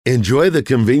Enjoy the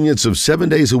convenience of 7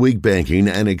 days a week banking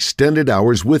and extended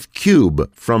hours with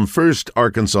Cube from First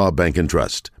Arkansas Bank and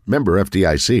Trust. Member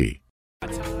FDIC.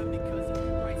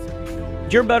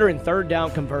 You're better in third down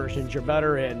conversions. You're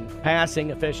better in passing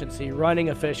efficiency, running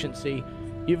efficiency.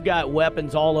 You've got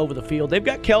weapons all over the field. They've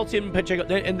got Kelley and Pacheco,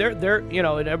 and they're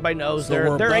and everybody knows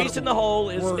their ace in the hole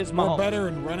is Mahomes. We're better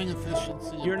in running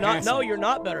efficiency. You're not. No, you're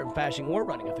not better in passing or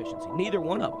running efficiency. Neither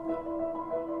one of them.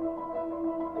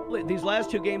 These last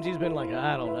two games, he's been like,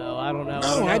 I don't know. No, I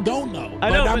don't know.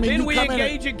 But then we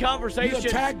engage in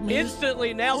conversation.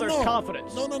 Instantly, now there's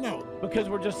confidence. No. Because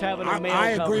we're just having a man. I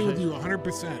agree with you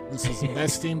 100%. This is the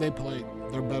best team they played.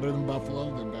 They're better than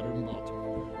Buffalo. They're better than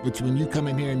Baltimore. But when you come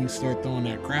in here and you start throwing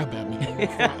that crap at me,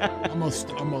 I'm gonna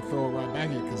throw it right back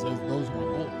at you because those are my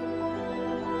goals.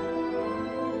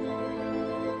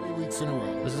 3 weeks in a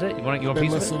row. This is it. You want I've a been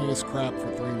piece listening to this crap for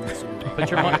 3 weeks in a row.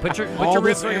 Put your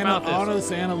wrist where your mouth is. All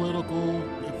this analytical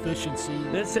efficiency.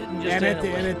 That's it. And at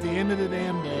the end of the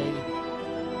damn day,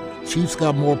 Chiefs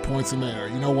got more points than they are.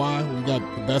 You know why? We got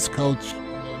the best coach.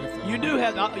 You do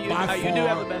have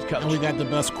the best coach. And we got the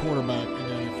best quarterback in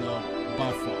the NFL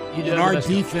by far. And our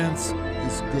defense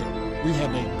is good. We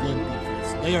have a good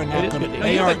defense. They are not going to.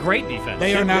 They have a great defense.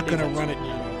 They are not going to run it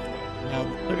down our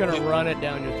throat. They're going to run it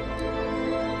down your throat.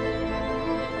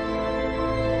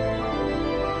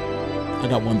 I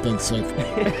got one thing to say for you.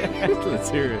 Let's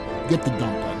hear it. Get the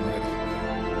dump button ready.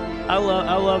 I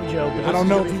love Joe. But I don't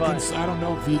know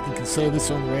if he can say this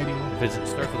on the radio. If it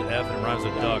starts with an F and rhymes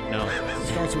with Doug, no. It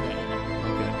starts with an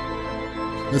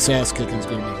A. Okay. This ass kicking is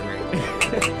going to be great.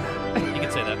 You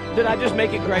can say that. Did I just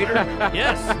make it greater?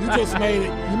 Yes. You just made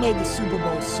it. You made the Super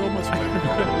Bowl so much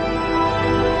better.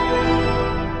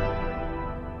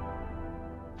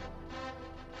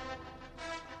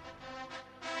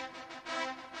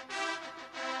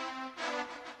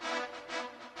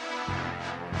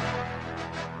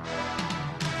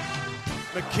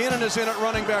 McKinnon is in at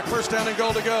running back. First down and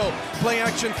goal to go. Play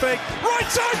action fake.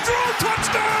 Right side throw.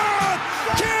 Touchdown!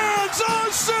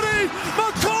 Kansas City!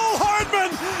 McCole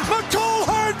Hardman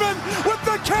with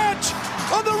the catch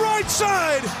on the right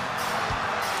side.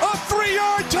 A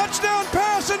 3-yard touchdown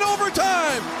pass in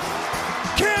overtime.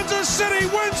 Kansas City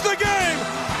wins the game.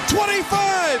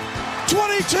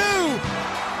 25-22.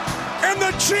 And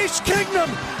the Chiefs Kingdom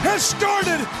has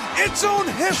started its own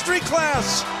history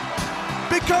class.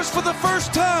 Because for the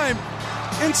first time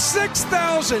in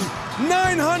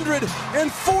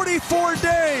 6,944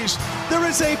 days, there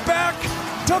is a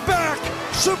back-to-back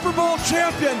Super Bowl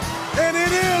champion, and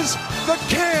it is the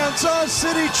Kansas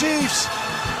City Chiefs,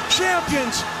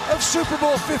 champions of Super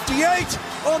Bowl 58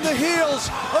 on the heels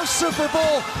of Super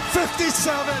Bowl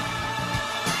 57.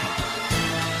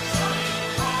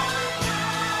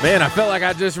 Man, I felt like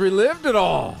I just relived it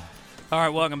all. All right,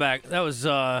 welcome back. That was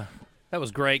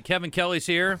great. Kevin Kelley's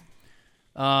here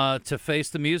to face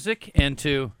the music and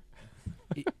to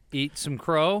eat some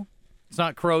crow. It's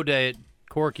not crow day at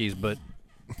Corky's, but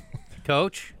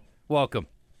Coach, welcome.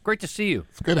 Great to see you.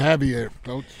 It's good to have you here,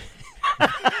 Coach. All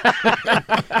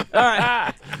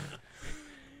right.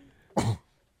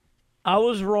 I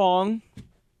was wrong.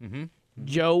 Mm-hmm.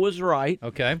 Joe was right.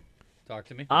 Okay. Talk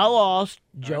to me. I lost.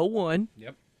 Joe won.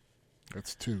 Yep.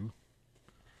 That's 2.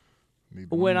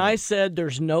 When I said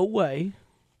there's no way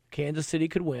Kansas City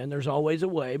could win, there's always a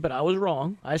way, but I was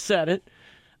wrong. I said it.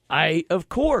 Of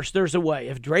course there's a way.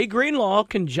 If Dre Greenlaw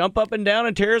can jump up and down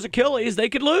and tear his Achilles, they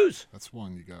could lose. That's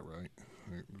one you got right.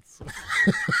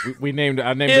 I named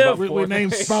about 4. We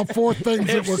named about 4 things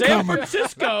that were coming. If San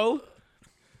Francisco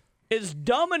is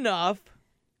dumb enough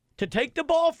to take the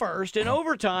ball first in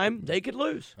overtime, they could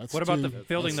lose. What about the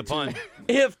fielding the punt?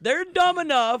 If they're dumb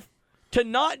enough to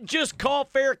not just call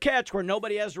fair catch where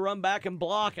nobody has to run back and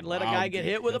block and let a guy get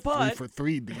hit with a punt. 3 for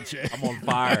 3, DJ. I'm on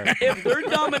fire. If they're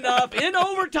dumb enough in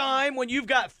overtime when you've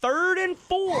got 3rd and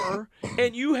 4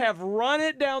 and you have run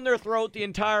it down their throat the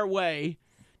entire way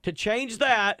to change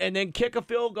that and then kick a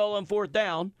field goal on 4th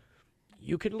down,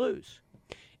 you could lose.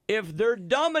 If they're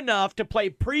dumb enough to play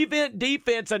prevent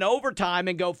defense in overtime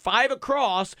and go 5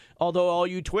 across, although all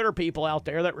you Twitter people out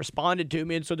there that responded to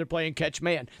me and so they're playing catch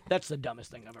man, that's the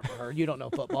dumbest thing I've ever heard. You don't know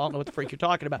football. I don't know what the freak you're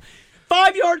talking about.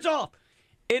 5 yards off.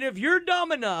 And if you're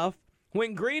dumb enough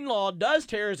when Greenlaw does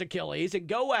tear his Achilles and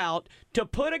go out to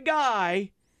put a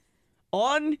guy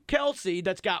on Kelley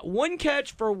that's got 1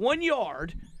 catch for 1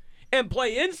 yard and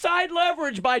play inside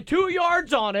leverage by 2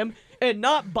 yards on him and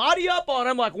not body up on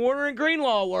him like Warner and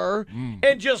Greenlaw were,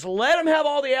 and just let him have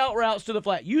all the out routes to the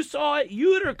flat. You saw it.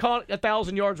 You would have caught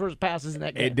 1,000 yards worth of passes in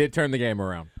that game. It did turn the game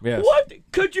around. Yes. What?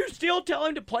 Could you still tell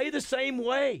him to play the same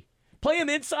way? Play him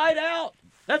inside out.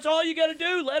 That's all you got to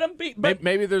do. Let him be. But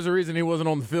Maybe there's a reason he wasn't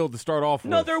on the field to start off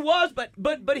with. no, there was,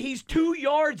 but he's 2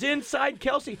 yards inside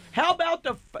Kelley. How about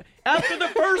after the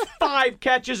first 5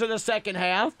 catches in the second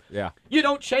half? Yeah. You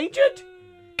don't change it?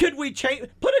 Could we change?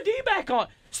 Put a D-back on.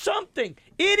 Something.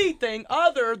 Anything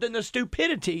other than the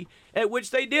stupidity at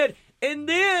which they did. And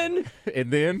then,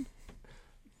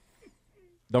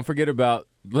 don't forget about,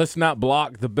 let's not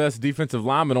block the best defensive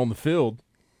lineman on the field.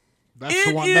 That's it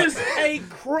the one is a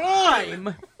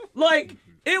crime. Like,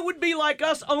 it would be like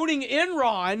us owning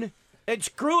Enron and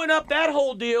screwing up that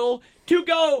whole deal to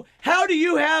go, how do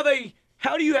you have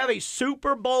a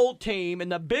Super Bowl team in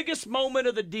the biggest moment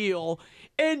of the deal,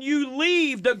 and you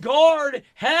leave, the guard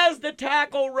has the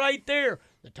tackle right there.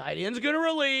 The tight end's going to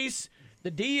release.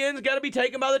 The DN's got to be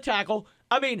taken by the tackle.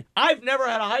 I mean, I've never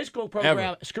had a high school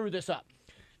program screw this up.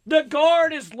 The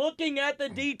guard is looking at the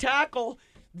D tackle.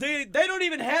 They don't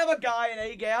even have a guy in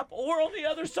A gap or on the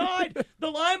other side.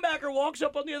 The linebacker walks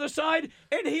up on the other side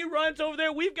and he runs over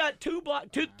there. We've got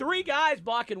 3 guys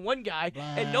blocking one guy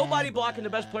and nobody blocking the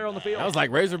best player on the field. That was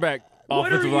like Razorback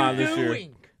What are offensive you line this year.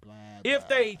 doing? If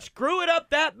they screw it up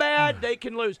that bad, they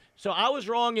can lose. So I was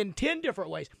wrong in 10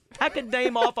 different ways. I could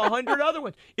name off 100 other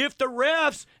ones. If the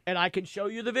refs, and I can show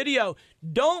you the video,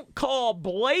 don't call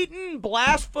blatant,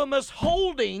 blasphemous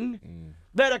holding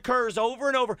that occurs over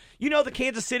and over. You know the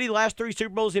Kansas City last 3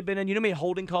 Super Bowls they've been in, you know how many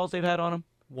holding calls they've had on them?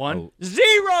 1.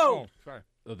 0! Sorry.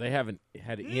 So they haven't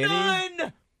had any?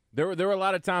 None! There were a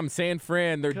lot of times San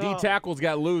Fran, their D tackles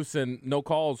got loose and no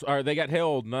calls, or they got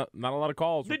held. Not a lot of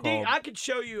calls were called. I could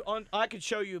show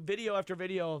you video after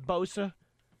video of Bosa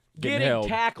Getting getting held.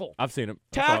 tackled. I've seen him.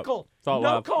 Tackle. It's all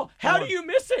No live. call. How do you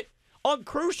miss it? On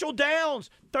crucial downs,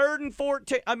 3rd and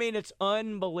 14. I mean, it's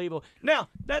unbelievable. Now,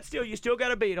 you still got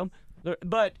to beat them.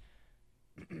 But,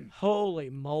 holy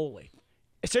moly.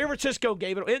 San Francisco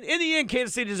gave it. In the end,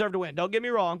 Kansas City deserved to win. Don't get me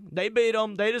wrong. They beat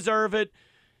them. They deserve it.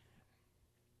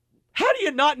 How do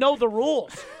you not know the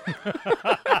rules?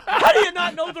 How do you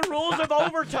not know the rules of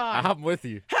overtime? I'm with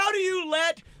you. How do you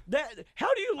let that?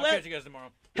 How do you I'll let? catch you guys tomorrow.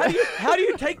 How do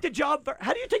you take the job?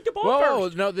 How do you take the ball Whoa,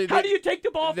 first? no, how do you take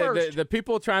the ball first? The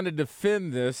people trying to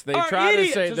defend this, they Are try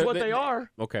idiots to say is what they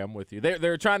are. Okay, I'm with you.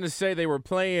 They're trying to say they were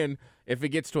playing if it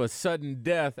gets to a sudden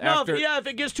death No, after. if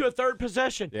it gets to a 3rd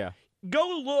possession, Yeah.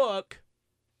 go look.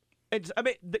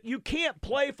 You can't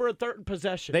play for a 3rd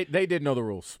possession. They did know the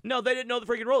rules. No, they didn't know the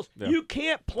freaking rules. Yeah. You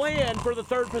can't plan for the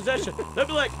 3rd possession. They'll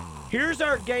be like, here's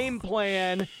our game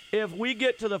plan if we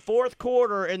get to the 4th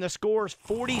quarter and the score's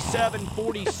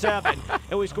 47-47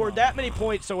 and we scored that many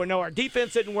points so we know our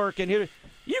defense isn't working.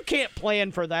 You can't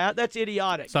plan for that. That's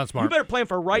idiotic. It's not smart. You better plan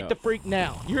for the freak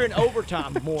now. You're in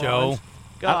overtime, morons. Joe.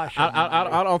 Gosh.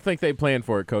 I don't think they planned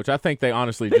for it, Coach. I think they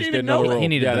honestly They just didn't didn't know the know rules. He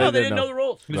needed yeah, that. No, they didn't didn't know the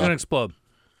rules. He was going to explode.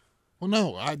 Well,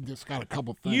 no, I just got a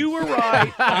couple things. You were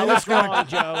right. I was wrong,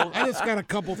 Joe. I just got a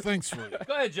couple things for you.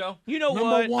 Go ahead, Joe. You know Number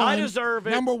what? one, I deserve it.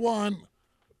 Number one,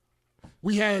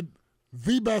 we had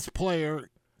the best player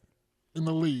in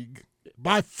the league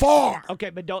by far.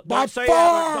 Okay, but don't By say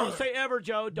far. ever. Don't say ever,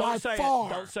 Joe. Don't By say far.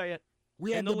 it. Don't say it.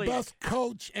 We in had the the league. best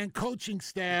coach and coaching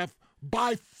staff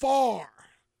by far.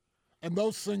 And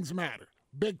those things matter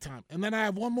big time. And then I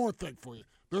have one more thing for you.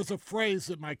 There's a phrase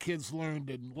that my kids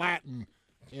learned in Latin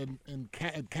in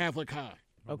Catholic High.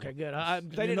 Okay, good. They You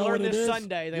didn't know learn what it this is?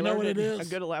 Sunday. They You know learned what it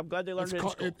is? I'm glad they learned it in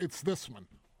school. It's this one.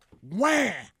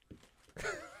 Wham!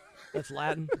 That's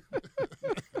Latin.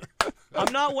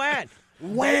 I'm not wham. They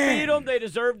Wham! beat them. They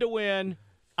deserve to win.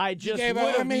 I just would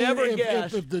have never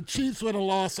guessed. If the Chiefs would have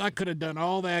lost, I could have done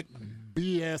all that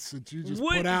BS that you just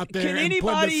put out there Can and put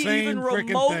anybody the same even freaking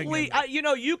remotely? thing in.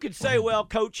 You could say, well,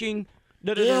 coaching.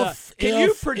 Can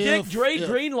you predict Dre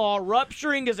Greenlaw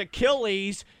rupturing his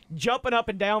Achilles, jumping up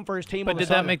and down for his team? But on the did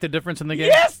that sideline? make the difference in the game?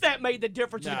 Yes, that made the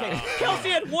difference in the game. Kelsey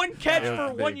had one catch for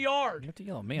big. 1 yard. You have to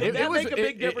yell at me. Did that make a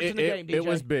big difference in the game, DJ? It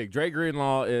was big. Dre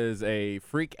Greenlaw is a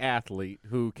freak athlete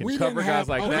who can We cover didn't guys have-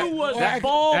 like okay, that. Who was that-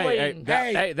 balling?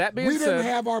 That being we said, didn't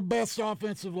have our best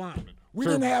offensive lineman. We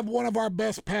didn't have one of our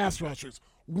best pass rushers.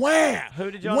 Wham!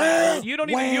 Who did y'all? Wham! You don't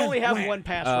even. You Wham! only have Wham! one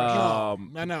pass rusher.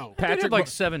 I know. Patrick Patrick like Ma-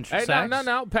 7 Hey, sacks.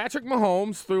 no. Patrick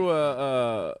Mahomes threw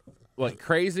a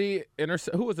crazy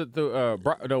intercept. Who was it?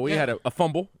 We had a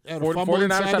fumble. Had a fumble 49ers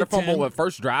inside had a the fumble 10. at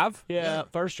first drive. Yeah,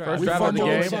 first drive. First We drive of the fumbled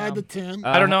game. inside the 10.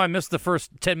 I don't know. I missed the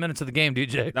first 10 minutes of the game,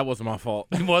 DJ. That wasn't my fault.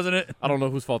 Wasn't it? I don't know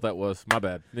whose fault that was. My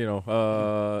bad.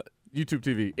 YouTube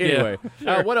TV. Yeah, Anyway,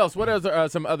 sure. what else? What are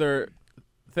some other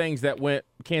things that went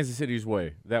Kansas City's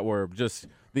way that were just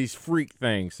these freak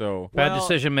things? So Bad Well,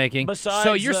 decision making. besides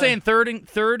So you're the- saying third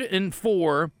and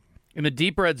 4 in the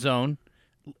deep red zone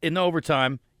in the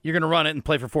overtime, you're going to run it and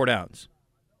play for 4 downs.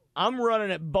 I'm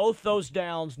running at both those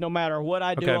downs no matter what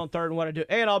I do Okay. on third and what I do.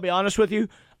 And I'll be honest with you,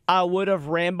 I would have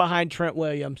ran behind Trent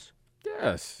Williams,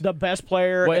 Yes. the best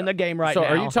player in the game right now. So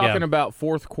are you talking Yeah. about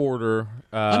fourth quarter?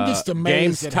 I'm just games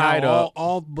amazed at tied how up.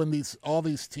 all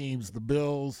these teams, the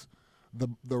Bills,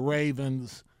 the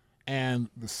Ravens, and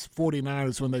the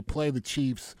 49ers, when they play the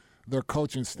Chiefs, their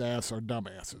coaching staffs are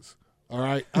dumbasses. All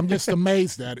right, I'm just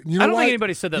amazed at it. You know I don't why, think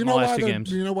anybody said that you in the know last why two they're-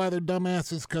 games. You know why they're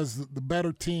dumbasses? Because the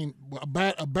better team,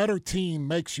 a better team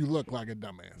makes you look like a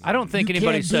dumbass. I don't think You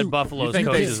anybody can't said do- Buffalo's You think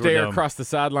they coaches were stare dumb. across the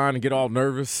sideline and get all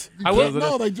nervous? I will- because of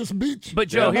No, that? they just beat you. But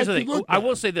Joe, They here's the make you thing. look I bad.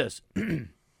 will say this: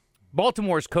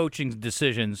 Baltimore's coaching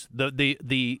decisions,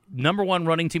 the number one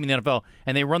running team in the NFL,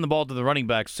 and they run the ball to the running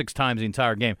back 6 times the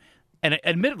entire game. And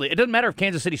admittedly, it doesn't matter if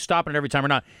Kansas City's stopping it every time or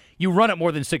not. You run it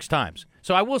more than 6 times.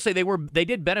 So I will say they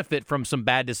did benefit from some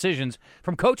bad decisions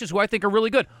from coaches who I think are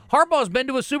really good. Harbaugh's been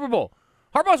to a Super Bowl.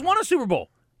 Harbaugh's won a Super Bowl.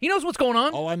 He knows what's going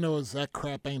on. All I know is that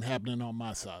crap ain't happening on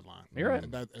my sideline. You're right.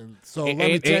 So let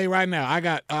me tell you right now,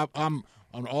 I'm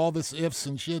on all this ifs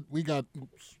and shit. We got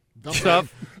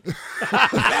Stuff.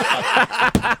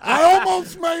 I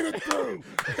almost made it through.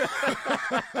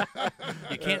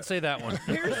 You can't say that one.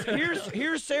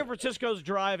 Here's San Francisco's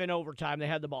drive in overtime. They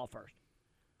had the ball first.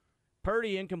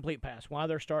 Purdy incomplete pass. Why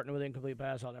they're starting with incomplete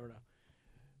pass, I'll never know.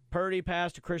 Purdy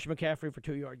pass to Christian McCaffrey for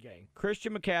 2-yard gain.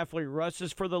 Christian McCaffrey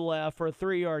rushes for the left for a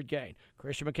 3-yard gain.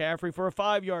 Christian McCaffrey for a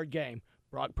 5-yard gain.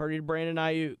 Brock Purdy to Brandon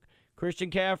Ayuk. Christian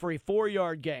McCaffrey,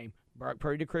 4-yard gain. Brock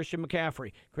Purdy to Christian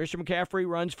McCaffrey. Christian McCaffrey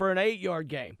runs for an 8-yard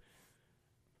gain.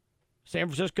 San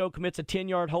Francisco commits a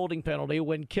 10-yard holding penalty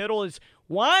when Kittle is.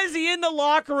 Why is he in the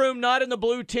locker room, not in the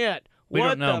blue tent? We What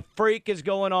don't know. the freak is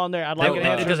going on there? I'd like an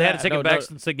answer Because to they had to that. take No, it back no.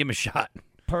 since they give him a shot.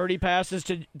 Purdy passes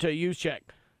to Juszczyk.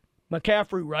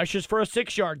 McCaffrey rushes for a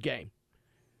 6-yard gain.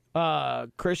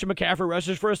 Christian McCaffrey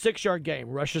rushes for a 6-yard gain.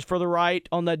 Rushes for the right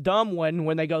on the dumb one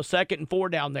when they go 2nd and 4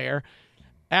 down there.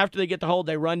 After they get the hold,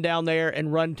 they run down there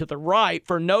and run to the right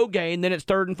for no gain. Then it's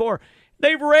 3rd and 4.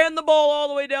 They've ran the ball all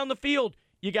the way down the field.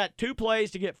 You got 2 plays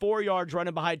to get 4 yards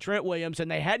running behind Trent Williams, and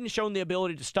they hadn't shown the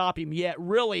ability to stop him yet,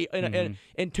 really,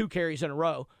 in 2 carries in a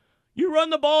row. You run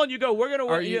the ball and you go, we're going to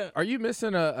win. Are you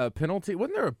missing a penalty?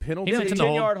 Wasn't there a penalty It's a in the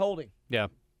hold. 10-yard holding Yeah.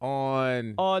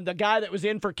 on the guy that was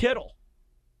in for Kittle.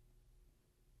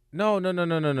 No.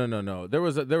 There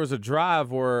was a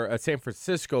drive where San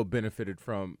Francisco benefited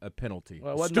from a penalty.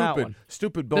 Well, it wasn't that one.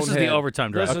 Stupid bonehead. This is the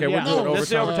overtime drive. This Okay, is, we're yeah, doing this is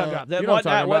the overtime. overtime drive. That You know what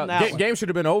wasn't I'm talking that about? one. Game should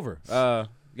have been over. Got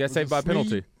Was saved it by a Snead?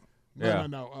 penalty. Yeah.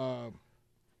 No.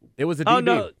 It was a DB.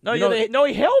 No, You know-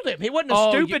 he held him. He wasn't a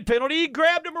Oh, stupid penalty. He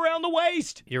grabbed him around the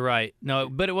waist. You're right. No,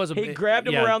 but it wasn't. He grabbed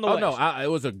him yeah. around the Oh waist. no, it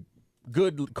was a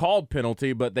good called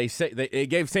penalty, but it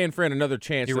gave San Fran another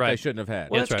chance You're that they right. shouldn't have had.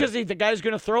 Well, That's that's right. because the guy's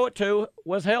going to throw it to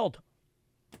was held.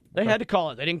 They had to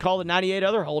call it. They didn't call the 98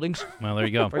 other holdings. Well, there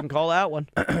you go. Freaking call that one.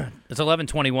 It's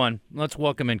 11:21. Let's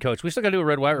welcome in Coach. We still got to do a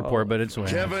red white report, but it's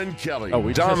Kevin Kelley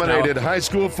we just dominated now- high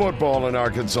school football in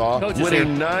Arkansas, Coach is winning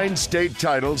here. 9 state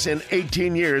titles in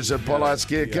 18 years at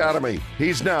Pulaski Academy.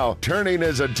 He's now turning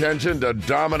his attention to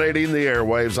dominating the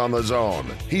airwaves on the zone.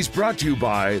 He's brought to you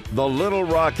by the Little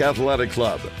Rock Athletic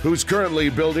Club, who's currently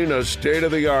building a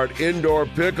state-of-the-art indoor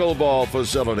pickleball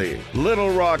facility.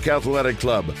 Little Rock Athletic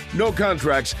Club. No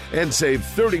contracts and save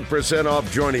 30%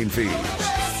 off joining fees.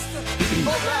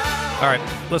 All right.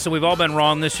 Listen, we've all been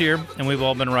wrong this year, and we've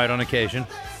all been right on occasion.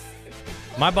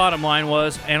 My bottom line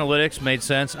was analytics made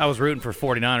sense. I was rooting for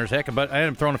 49ers. Heck, but I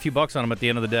ended up throwing a few bucks on them at the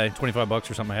end of the day, $25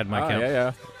 or something I had in my account.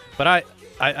 Yeah. But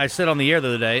I said on the air the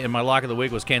other day, and my lock of the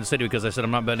week was Kansas City because I said I'm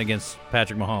not betting against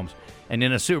Patrick Mahomes. And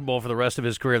in a Super Bowl for the rest of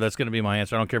his career, that's going to be my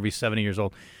answer. I don't care if he's 70 years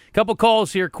old. Couple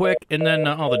calls here quick, and then,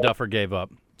 the Duffer gave up.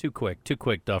 Too quick,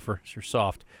 Duffer. You're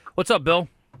soft. What's up, Bill?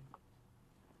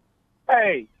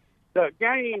 Hey, the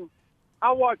game,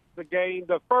 I watched the game.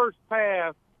 The first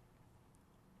half,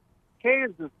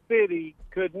 Kansas City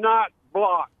could not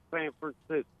block San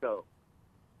Francisco.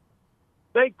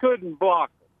 They couldn't block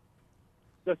them.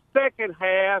 The second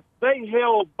half, they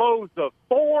held Bosa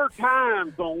 4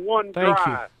 times on one Thank you.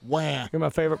 drive. Wham. You're my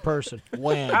favorite person.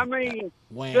 Wham. I mean,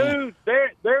 Wham. dude,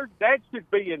 that should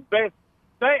be invested.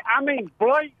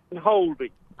 Blatant holding.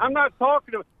 I'm not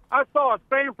talking about. I saw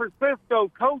San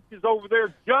Francisco coaches over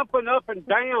there jumping up and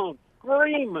down,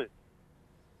 screaming.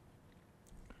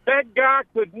 That guy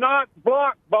could not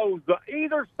block Bosa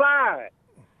either side.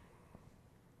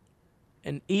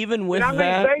 And even with And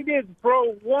that, they didn't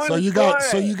throw one. So you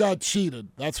flag. got cheated.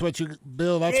 That's what you,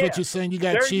 Bill. That's Yeah. what you're saying. You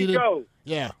got There cheated. you go.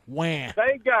 Yeah. Wham.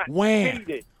 They got Wham.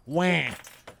 cheated. Wham.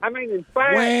 I mean, in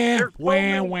fact, Wham, there's so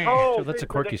wham, many wham. calls So that's a into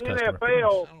Corky's the customer. NFL,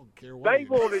 I don't care what they you-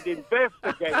 wanted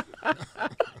investigated.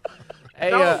 Hey,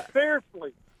 No,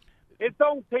 seriously. It's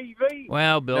on TV.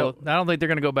 Well, Bill, I don't think they're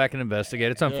going to go back and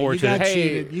investigate. It's unfortunate. You got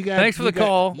cheated. Thanks for the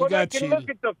call. Well, they got can cheated. look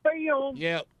at the film.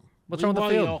 Yeah. What's wrong with the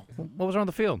field? What was wrong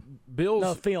with the field? Bill's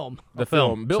No, film. the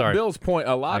film. Sorry. Bill's point.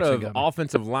 A lot Actually of got me.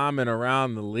 offensive linemen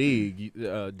around the league.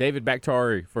 David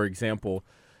Bakhtiari, for example,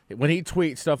 when he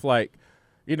tweets stuff like,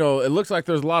 it looks like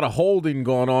there's a lot of holding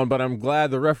going on, but I'm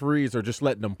glad the referees are just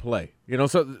letting them play.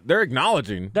 So they're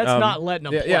acknowledging. That's not letting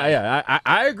them play. Yeah.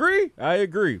 I agree.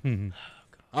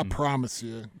 I promise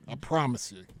you.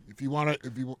 If you want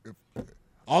to,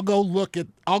 I'll go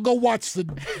watch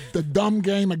the dumb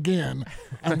game again,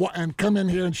 and come in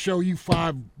here and show you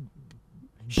 5.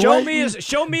 Show me as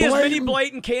many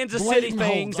blatant Kansas City blatant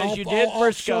things holds. as you I'll- did I'll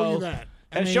Frisco. show you that.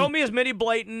 And show me as many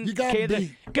blatant You got Kansas.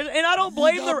 beat. And I don't You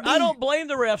blame got I don't beat. blame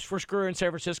the refs for screwing San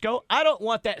Francisco. I don't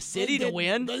want that city to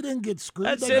win. They didn't get screwed.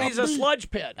 That They city's got a beat. sludge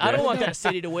pit. I don't want that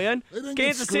city to win. They didn't get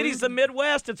Kansas City's the screwed.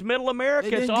 Midwest. It's Middle They America.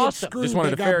 didn't It's get awesome. screwed. Just wanted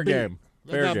They a got fair beat. game.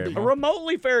 They Fair got game. beat. A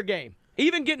remotely fair game.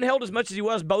 Even getting held as much as he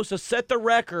was, Bosa set the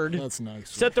record. That's nice.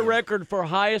 Set the record for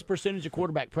highest percentage of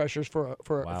quarterback pressures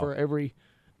for every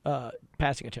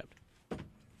passing attempt.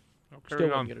 Still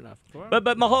won't get enough. But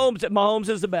Mahomes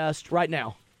is the best right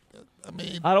now. I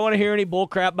mean, I don't want to hear any bull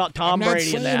crap about Tom I'm not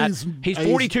Brady and saying that. He's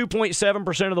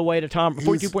 42.7% of the way to Tom.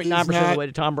 42.9% of the way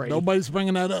to Tom Brady. Nobody's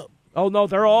bringing that up. Oh no,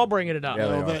 they're all bringing it up. Yeah,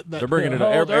 they Well, are. that- They're bringing it Oh,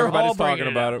 up. they're all Everybody's bringing talking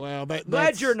it about up. it. Well,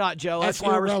 Glad you're not, Joe. That's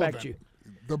why I respect you.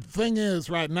 The thing is,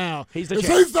 right now, He's the is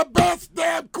champ. he's the best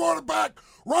damn quarterback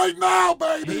right now,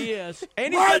 baby. He is,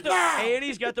 and Right now.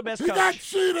 he's got the best He got coach.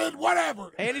 cheated,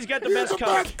 whatever. And he's got the He's best the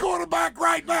coach. best quarterback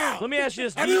right now. Let me ask you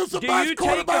this: And do he you, was the do best you take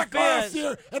quarterback last offense?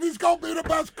 year, and he's going to be the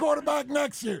best quarterback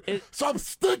next year. Is- So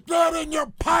stick that in your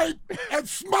pipe and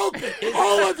smoke it,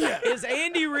 all of you. Is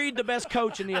Andy Reid the best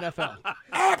coach in the NFL?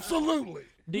 Absolutely.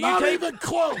 Do you Not take- even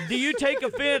close. Do you take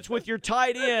offense with your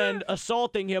tight end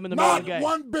assaulting him in the middle Not of the game?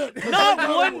 one bit. 'cause Not they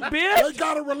got one a- bit? They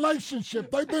got a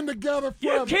relationship. They've been together You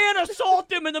forever. can't assault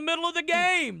him in the middle of the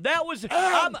game. That was And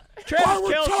Travis while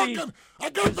we're Kelce. talking, I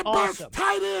got the awesome. best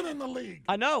tight end in the league.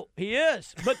 I know he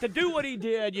is, but to do what he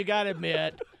did, you got to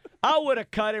admit, I would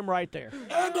have cut him right there.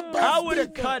 And the best I would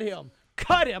have defense.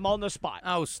 cut him on the spot.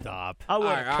 Oh, stop. I would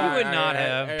All have. right, He would all not right,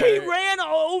 have. all right, He all right. ran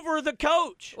over the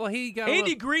coach. Well, he got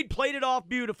Andy Reid played it off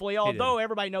beautifully, although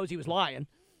everybody knows he was lying.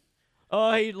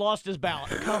 He lost his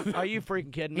balance. Are you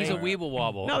freaking kidding me? He's a weeble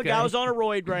wobble. No, the okay? guy was on a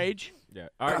roid rage. Yeah.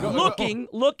 All right,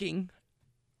 Looking.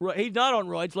 He's not on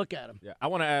roids. Look at him. Yeah, I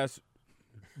want to ask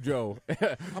Joe.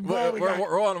 I'm glad we got-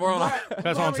 we're on.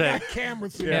 That's what I'm we saying. got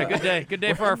cameras here. Yeah, good day. Good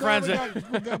day for our I'm glad friends we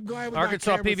at got- I'm glad we got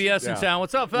Arkansas cameras PBS here. in town.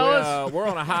 What's up, fellas? We're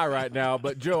on a high right now,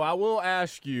 but Joe, I will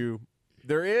ask you.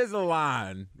 There is a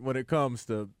line when it comes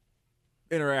to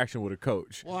interaction with a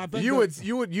coach. Well, I think you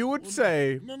that- would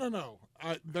say No.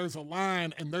 There's a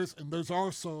line, and there's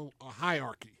also a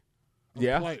hierarchy.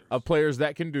 of players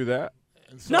that can do that.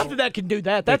 And so- Nothing that can do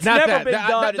that. That's Not never that. been That-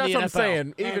 done that's in the what I'm NFL.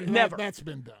 saying. Even Never. That's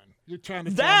been done. You're trying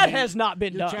to That tell me, has not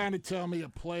been you're done. trying to tell me a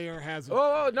player has a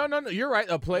Oh no! You're right.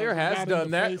 A player Got has in done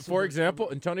the that. face For of example,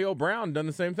 Antonio Brown done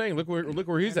the same thing. Look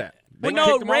where he's at. Well, They no,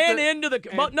 kicked him off ran the- into the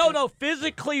but no,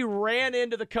 physically ran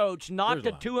into the coach, knocked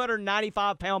There's a a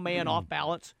 295-pound man off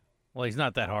balance. Well, he's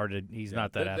not that hard. He's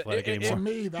not that athletic it- to anymore.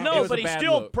 me that No, was but a he's bad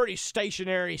still look. pretty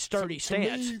stationary, sturdy to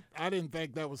stance. me, I didn't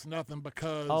think that was nothing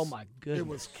because Oh, my goodness. it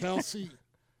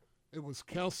was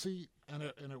Kelsey, and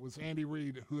it was Andy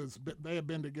Reid they have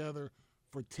been together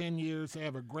for 10 years. They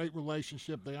have a great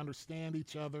relationship. They understand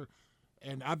each other,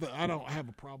 and I don't have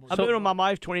a problem. I've been with my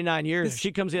wife 29 years. If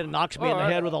she comes in and knocks me in the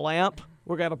head with a lamp,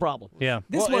 we're gonna have a problem. Yeah.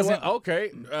 This wasn't.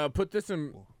 okay. Put this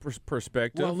in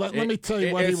perspective. Well, let me tell you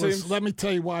It- what it he was. seems- Let me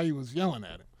tell you why he was yelling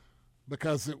at him,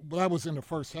 because that was in the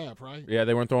first half, right? Yeah,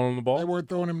 they weren't throwing him the ball. They weren't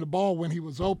throwing him the ball when he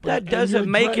was open. That and doesn't you're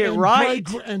make Dre- it and right.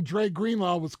 And Dre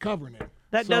Greenlaw was covering him.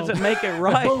 That So, doesn't make it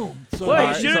right. Boom. So Well, he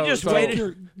Alright, should have so- just so-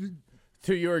 waited.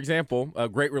 To your example, a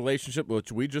great relationship,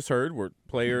 which we just heard, where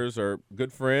players are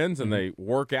good friends and they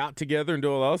work out together and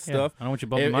do a lot of Yeah, stuff. I don't want you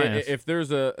bumping my ass. If there's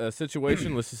a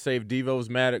situation, let's just say if Devo's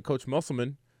mad at Coach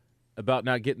Musselman about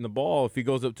not getting the ball, if he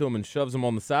goes up to him and shoves him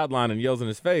on the sideline and yells in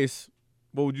his face,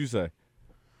 what would you say?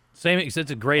 Same. It's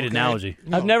a great analogy.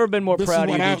 No, I've never been more this proud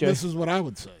is of you, what DJ. This is what I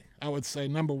would say. I would say,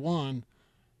 number one,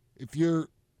 if you're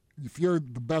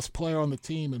the best player on the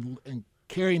team and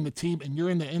carrying the team, and you're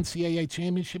in the NCAA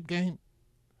championship game,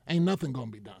 ain't nothing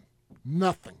gonna be done.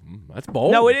 Nothing. That's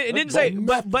bold. No, it That's didn't say.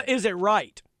 bold. But is it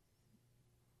right?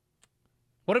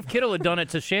 What if Kittle had done it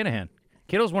to Shanahan?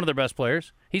 Kittle's one of their best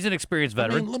players. He's an experienced I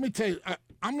veteran. mean, let me tell you,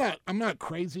 I'm not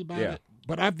crazy about Yeah. it,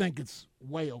 but I think it's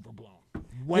way overblown.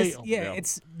 Way overblown.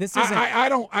 This isn't. I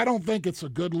don't think it's a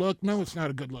good look. No, it's not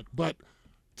a good look. But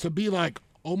to be like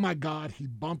oh my God, he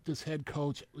bumped his head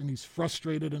coach and he's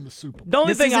frustrated in the Super Bowl. The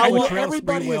only thing I will.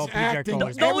 Everybody is acting. The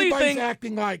only Everybody's thing-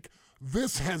 acting like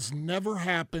this has never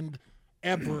happened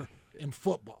ever in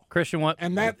football. Christian, what?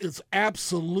 And that is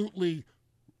absolutely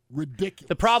ridiculous.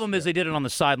 The problem is they did it on the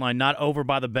sideline, not over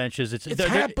by the benches. It's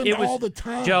happened all the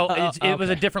time. Joe, it was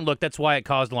a different look. That's why it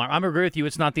caused alarm. I'm agree with you.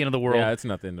 It's not the end of the world. Yeah, it's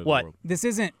not the end of the What? world. This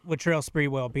isn't Latrell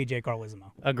Sprewell, PJ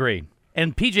Carlesimo. Agreed.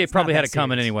 And PJ probably not had that it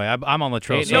coming serious. anyway. I'm on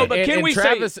Latrell's side. No, but can we say-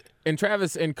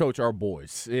 Travis and Coach are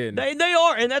boys. And They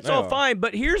are, and that's They all are. fine.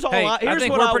 But here's all. Hey, I think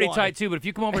what we're I pretty want. tight too. But if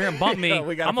you come over here and bump me,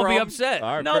 We got a I'm gonna be problem? upset.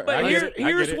 All right, No, but I get it. I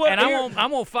here's get it. what. And I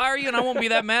won't fire you, and I won't be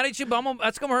that mad at you. But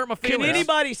that's gonna hurt my feelings. Can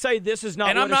anybody say this is not?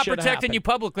 And what I'm not should protecting you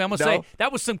publicly. I'm gonna No. say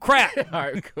that was some crap. All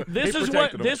right, cool. This He is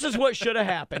protected him. this is what should have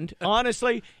happened.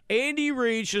 Honestly, Andy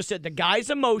Reid should have said the guy's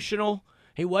emotional.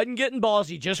 He wasn't getting balls.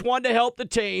 He just wanted to help the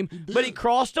team, but he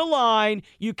crossed a line.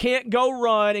 You can't go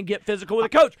run and get physical with a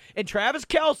coach. And Travis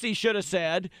Kelce should have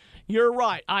said, "You're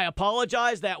right. I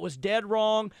apologize. That was dead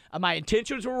wrong. My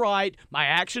intentions were right. My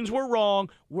actions were wrong.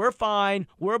 We're fine.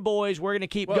 We're boys. We're going to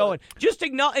keep going." Just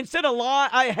acknowledge instead of lie.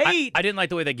 I hate. I didn't like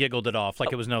the way they giggled it off,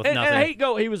 like it was and nothing. I hate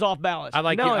go. He was off balance. I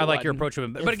like No, he your wasn't. approach of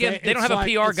it. But If again, they don't it's have a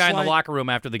like- PR it's guy in the like- locker room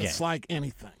after the game. It's like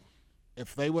anything.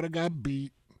 If they would have got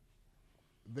beat,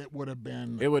 that would have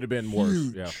been It would have been worse.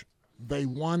 huge. Yeah. They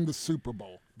won the Super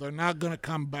Bowl. They're not going to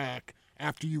come back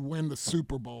after you win the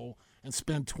Super Bowl and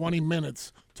spend 20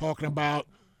 minutes talking about,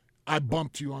 I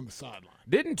bumped you on the sideline.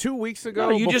 Didn't 2 weeks ago?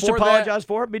 No, you just before apologize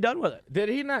for it. Be done with it. Did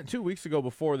he not 2 weeks ago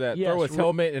before that Yes. throw his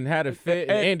helmet and had a fit?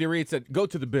 And Andy Reid said, "Go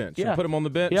to the bench." Yeah. And put him on the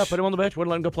bench. Yeah, put him on the bench. Wouldn't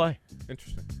let him go play.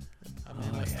 Interesting.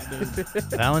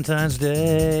 Valentine's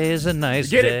Day is a nice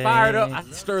Get day. it fired up. I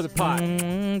stir the pot.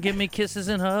 Give me kisses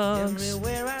and hugs.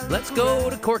 Let's go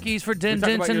to Corky's for Din talk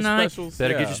Din about your tonight. specials?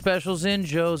 Better get Yeah. your specials in,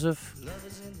 Joseph.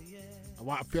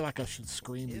 Well, I feel like I should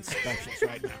scream these specials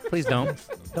right now. Please don't.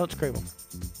 Don't scream them.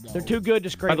 They're too good to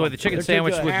scream. By the way, them. the chicken They're too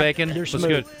sandwich good. with bacon They're was smooth.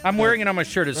 good. I'm wearing it on my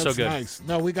shirt. It's so That's good. nice.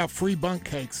 No, we got free bunk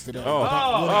cakes today. Oh.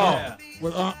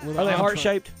 With Are they heart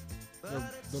shaped?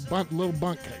 The little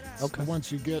bunk cakes. Okay. The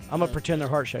ones you get. I'm gonna pretend they're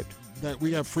heart shaped. That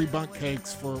we have free bunk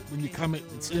cakes for when you come in.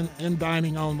 It's in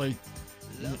dining only,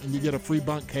 and you get a free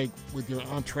bunk cake with your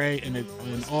entree, and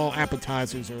all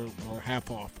appetizers are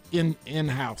half off in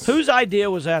house. Whose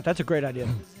idea was that? That's a great idea.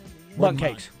 Bun Wasn't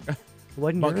cakes.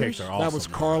 Wasn't Bunk yours? cakes are awesome. That was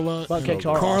Carla. Bunk cakes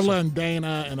are Carla awesome. and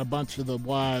Dana and a bunch of the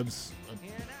wives.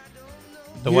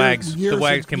 The wags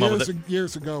came up with it.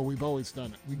 Years ago, we've always done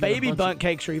it. We get a Baby bunch bunk of-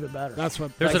 cakes are even better. That's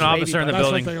what. There's an that's what- officer in the that's what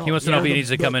building. they are. He wants to know if he Yeah, needs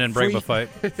to the come in and break free- a fight.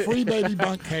 Free baby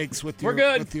bunk cakes with your We're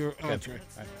good. with your entree.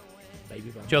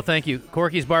 Joe, thank you.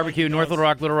 Corky's Barbecue, North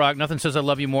Little Rock. Nothing says I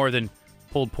love you more than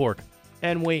pulled pork.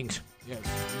 And wings. Yes.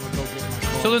 I'm gonna go get my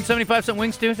coffee. Still doing 75-cent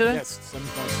wings too today? Yes.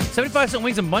 75 75-cent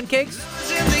wings and bun cakes?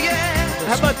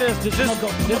 How about this? Does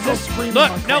this scream Look,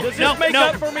 in my no, car. Does this make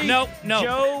up for me? no.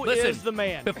 Joe Listen, is the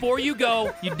man. Before you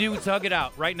go, you do tug it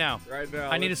out right now. Right now.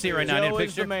 I need to see it right now. I need a Joe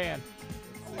is the picture. man.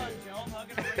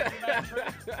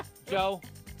 Joe,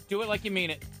 do it like you mean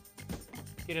it.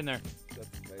 Get in there.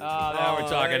 Oh, now we're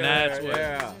talking. That's what.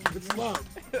 Yeah. It's love.